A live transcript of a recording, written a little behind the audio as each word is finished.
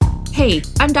Hey,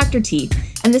 I'm Dr. T,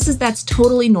 and this is That's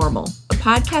Totally Normal, a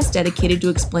podcast dedicated to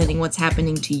explaining what's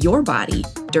happening to your body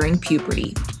during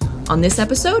puberty. On this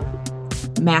episode,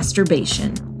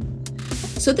 masturbation.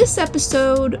 So this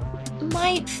episode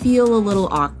might feel a little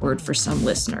awkward for some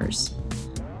listeners.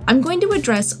 I'm going to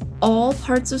address all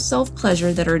parts of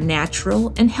self-pleasure that are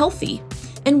natural and healthy,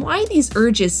 and why these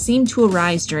urges seem to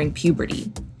arise during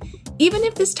puberty. Even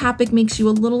if this topic makes you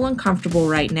a little uncomfortable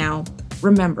right now,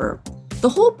 remember, the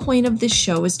whole point of this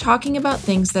show is talking about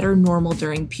things that are normal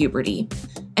during puberty,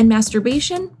 and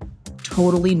masturbation,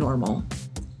 totally normal.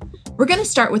 We're going to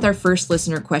start with our first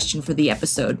listener question for the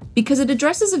episode because it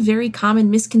addresses a very common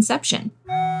misconception.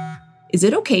 Is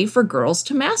it okay for girls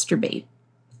to masturbate?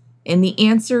 And the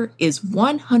answer is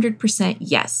 100%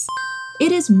 yes.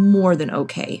 It is more than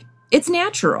okay. It's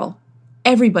natural.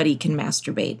 Everybody can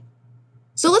masturbate.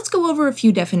 So let's go over a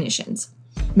few definitions.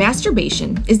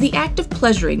 Masturbation is the act of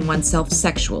pleasuring oneself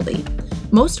sexually,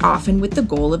 most often with the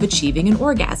goal of achieving an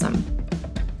orgasm.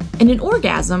 And an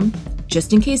orgasm,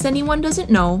 just in case anyone doesn't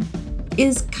know,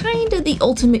 is kind of the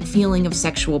ultimate feeling of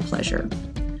sexual pleasure.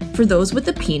 For those with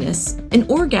a penis, an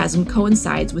orgasm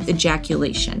coincides with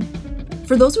ejaculation.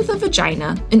 For those with a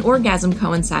vagina, an orgasm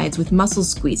coincides with muscle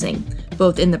squeezing,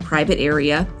 both in the private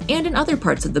area and in other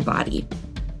parts of the body.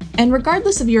 And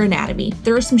regardless of your anatomy,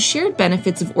 there are some shared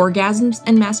benefits of orgasms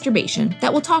and masturbation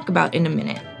that we'll talk about in a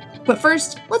minute. But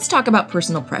first, let's talk about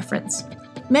personal preference.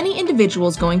 Many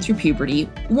individuals going through puberty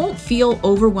won't feel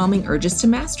overwhelming urges to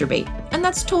masturbate, and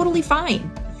that's totally fine.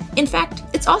 In fact,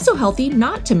 it's also healthy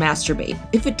not to masturbate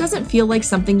if it doesn't feel like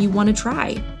something you want to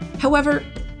try. However,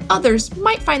 others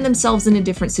might find themselves in a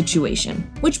different situation,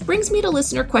 which brings me to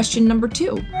listener question number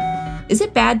 2. Is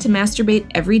it bad to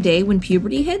masturbate every day when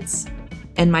puberty hits?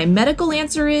 And my medical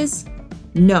answer is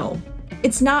no,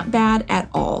 it's not bad at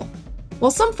all. While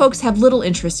some folks have little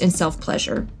interest in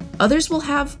self-pleasure, others will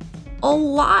have a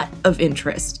lot of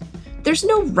interest. There's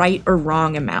no right or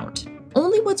wrong amount,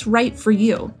 only what's right for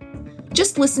you.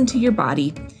 Just listen to your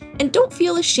body and don't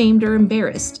feel ashamed or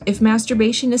embarrassed if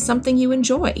masturbation is something you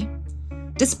enjoy.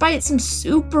 Despite some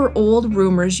super old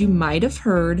rumors you might have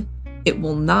heard, it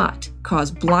will not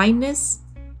cause blindness,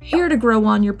 hair to grow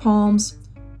on your palms,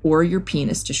 or your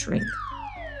penis to shrink.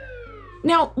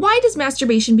 Now, why does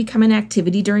masturbation become an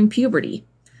activity during puberty?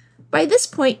 By this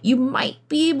point, you might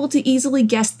be able to easily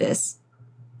guess this,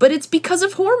 but it's because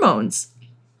of hormones.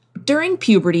 During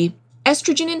puberty,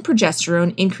 estrogen and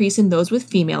progesterone increase in those with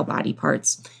female body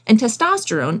parts, and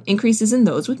testosterone increases in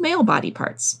those with male body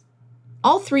parts.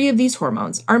 All three of these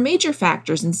hormones are major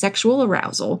factors in sexual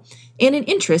arousal and an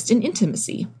interest in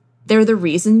intimacy. They're the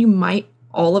reason you might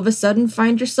all of a sudden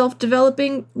find yourself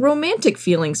developing romantic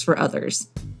feelings for others.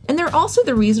 And they're also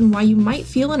the reason why you might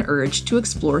feel an urge to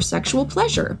explore sexual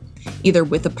pleasure, either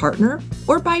with a partner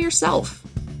or by yourself.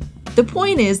 The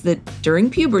point is that during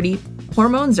puberty,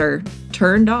 hormones are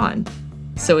turned on,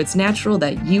 so it's natural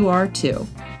that you are too.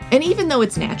 And even though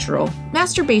it's natural,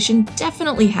 masturbation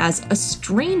definitely has a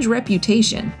strange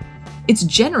reputation. It's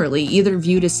generally either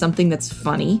viewed as something that's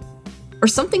funny or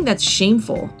something that's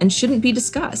shameful and shouldn't be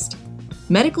discussed.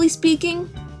 Medically speaking,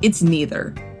 it's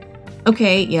neither.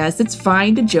 Okay, yes, it's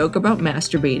fine to joke about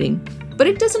masturbating, but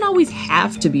it doesn't always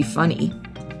have to be funny.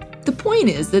 The point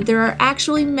is that there are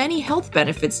actually many health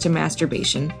benefits to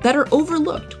masturbation that are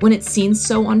overlooked when it's seen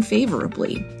so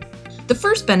unfavorably. The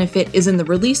first benefit is in the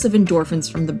release of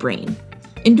endorphins from the brain.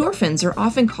 Endorphins are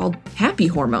often called happy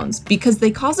hormones because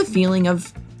they cause a feeling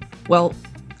of, well,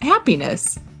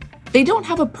 happiness. They don't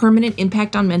have a permanent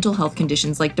impact on mental health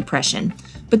conditions like depression,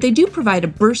 but they do provide a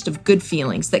burst of good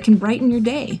feelings that can brighten your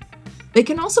day. They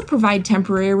can also provide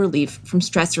temporary relief from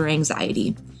stress or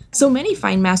anxiety, so many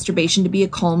find masturbation to be a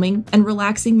calming and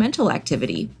relaxing mental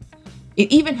activity. It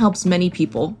even helps many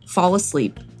people fall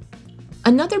asleep.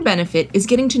 Another benefit is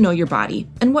getting to know your body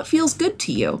and what feels good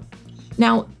to you.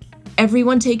 Now,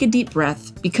 everyone take a deep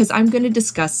breath because I'm going to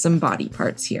discuss some body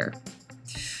parts here.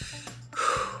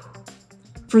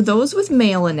 For those with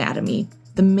male anatomy,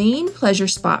 the main pleasure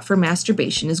spot for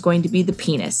masturbation is going to be the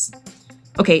penis.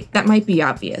 Okay, that might be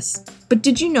obvious, but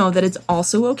did you know that it's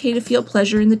also okay to feel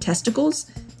pleasure in the testicles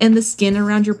and the skin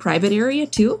around your private area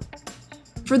too?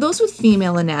 For those with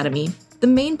female anatomy, the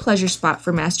main pleasure spot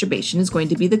for masturbation is going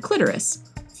to be the clitoris,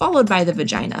 followed by the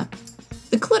vagina.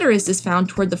 The clitoris is found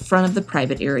toward the front of the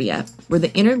private area, where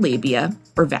the inner labia,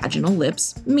 or vaginal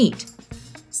lips, meet.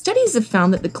 Studies have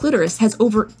found that the clitoris has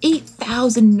over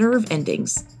 8,000 nerve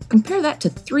endings. Compare that to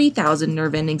 3,000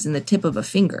 nerve endings in the tip of a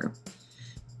finger,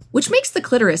 which makes the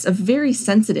clitoris a very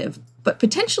sensitive, but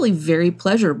potentially very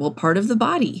pleasurable part of the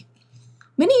body.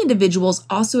 Many individuals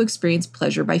also experience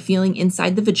pleasure by feeling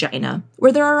inside the vagina,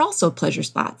 where there are also pleasure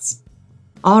spots.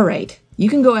 All right, you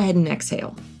can go ahead and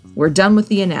exhale. We're done with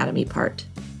the anatomy part.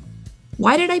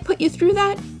 Why did I put you through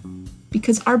that?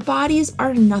 Because our bodies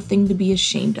are nothing to be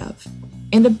ashamed of.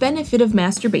 And a benefit of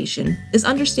masturbation is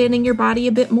understanding your body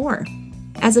a bit more.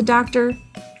 As a doctor,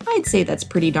 I'd say that's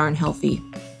pretty darn healthy.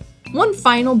 One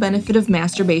final benefit of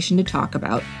masturbation to talk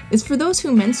about is for those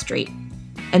who menstruate,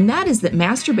 and that is that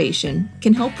masturbation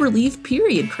can help relieve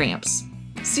period cramps.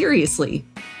 Seriously.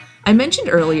 I mentioned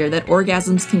earlier that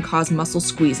orgasms can cause muscle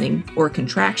squeezing or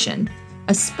contraction,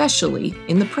 especially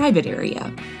in the private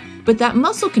area. But that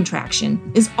muscle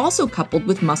contraction is also coupled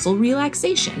with muscle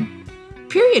relaxation.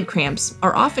 Period cramps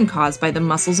are often caused by the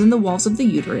muscles in the walls of the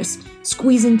uterus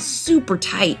squeezing super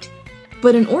tight.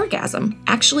 But an orgasm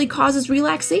actually causes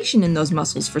relaxation in those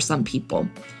muscles for some people.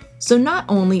 So not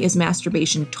only is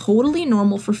masturbation totally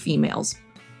normal for females,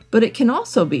 but it can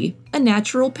also be a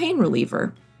natural pain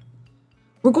reliever.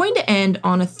 We're going to end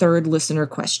on a third listener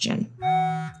question.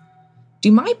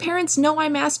 Do my parents know I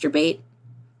masturbate?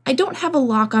 I don't have a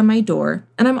lock on my door,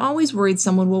 and I'm always worried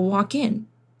someone will walk in.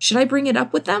 Should I bring it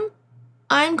up with them?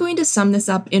 I'm going to sum this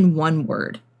up in one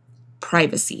word: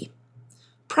 privacy.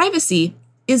 Privacy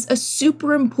is a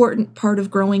super important part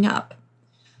of growing up.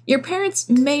 Your parents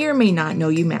may or may not know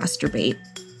you masturbate,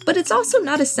 but it's also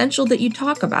not essential that you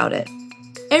talk about it.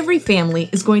 Every family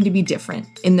is going to be different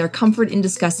in their comfort in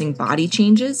discussing body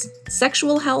changes,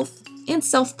 sexual health, and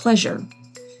self-pleasure.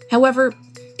 However,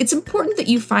 it's important that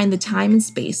you find the time and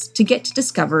space to get to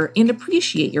discover and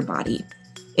appreciate your body.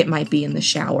 It might be in the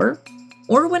shower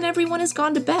or when everyone has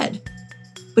gone to bed.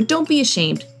 But don't be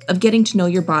ashamed of getting to know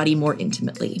your body more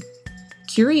intimately.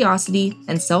 Curiosity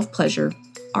and self-pleasure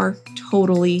are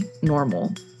totally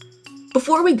normal.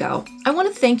 Before we go, I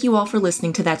want to thank you all for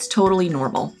listening to That's Totally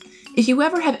Normal. If you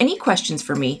ever have any questions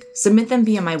for me, submit them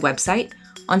via my website,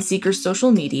 on Seeker's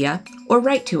social media, or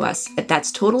write to us at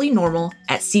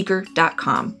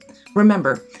that'stotallynormal@seeker.com.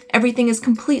 Remember, everything is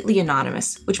completely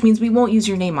anonymous, which means we won't use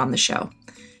your name on the show.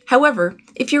 However,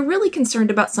 if you're really concerned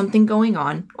about something going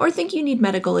on or think you need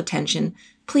medical attention,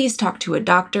 please talk to a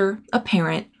doctor, a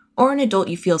parent, or an adult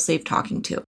you feel safe talking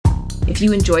to. If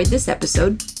you enjoyed this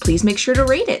episode, please make sure to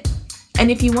rate it.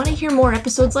 And if you want to hear more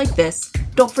episodes like this,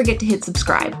 don't forget to hit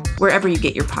subscribe wherever you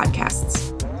get your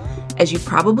podcasts. As you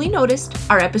probably noticed,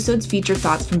 our episodes feature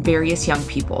thoughts from various young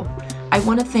people. I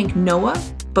want to thank Noah,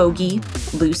 Bogey,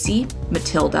 Lucy,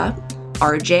 Matilda,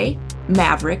 RJ,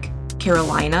 Maverick,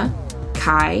 Carolina,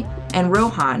 Kai, and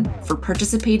Rohan for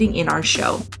participating in our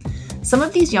show. Some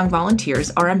of these young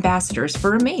volunteers are ambassadors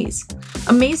for Amaze.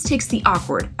 Amaze takes the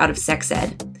awkward out of sex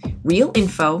ed. Real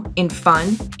info in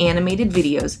fun, animated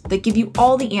videos that give you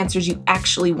all the answers you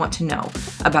actually want to know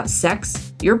about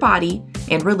sex, your body,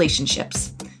 and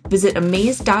relationships. Visit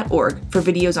amaze.org for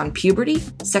videos on puberty,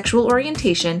 sexual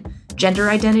orientation, gender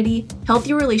identity,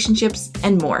 healthy relationships,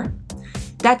 and more.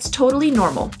 That's Totally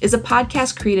Normal is a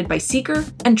podcast created by Seeker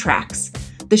and Trax.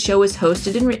 The show is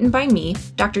hosted and written by me,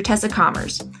 Dr. Tessa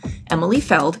Commerce. Emily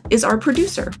Feld is our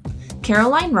producer.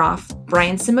 Caroline Roth,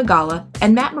 Brian Simagala,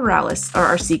 and Matt Morales are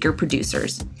our Seeker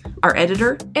producers. Our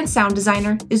editor and sound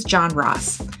designer is John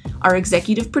Ross. Our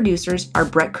executive producers are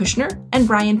Brett Kushner and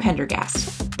Brian Pendergast.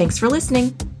 Thanks for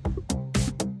listening.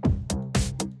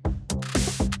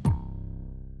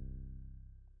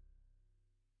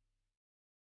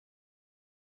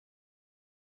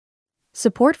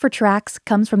 Support for Trax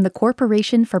comes from the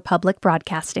Corporation for Public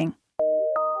Broadcasting.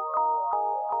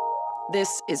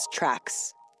 This is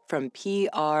Trax from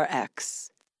PRX.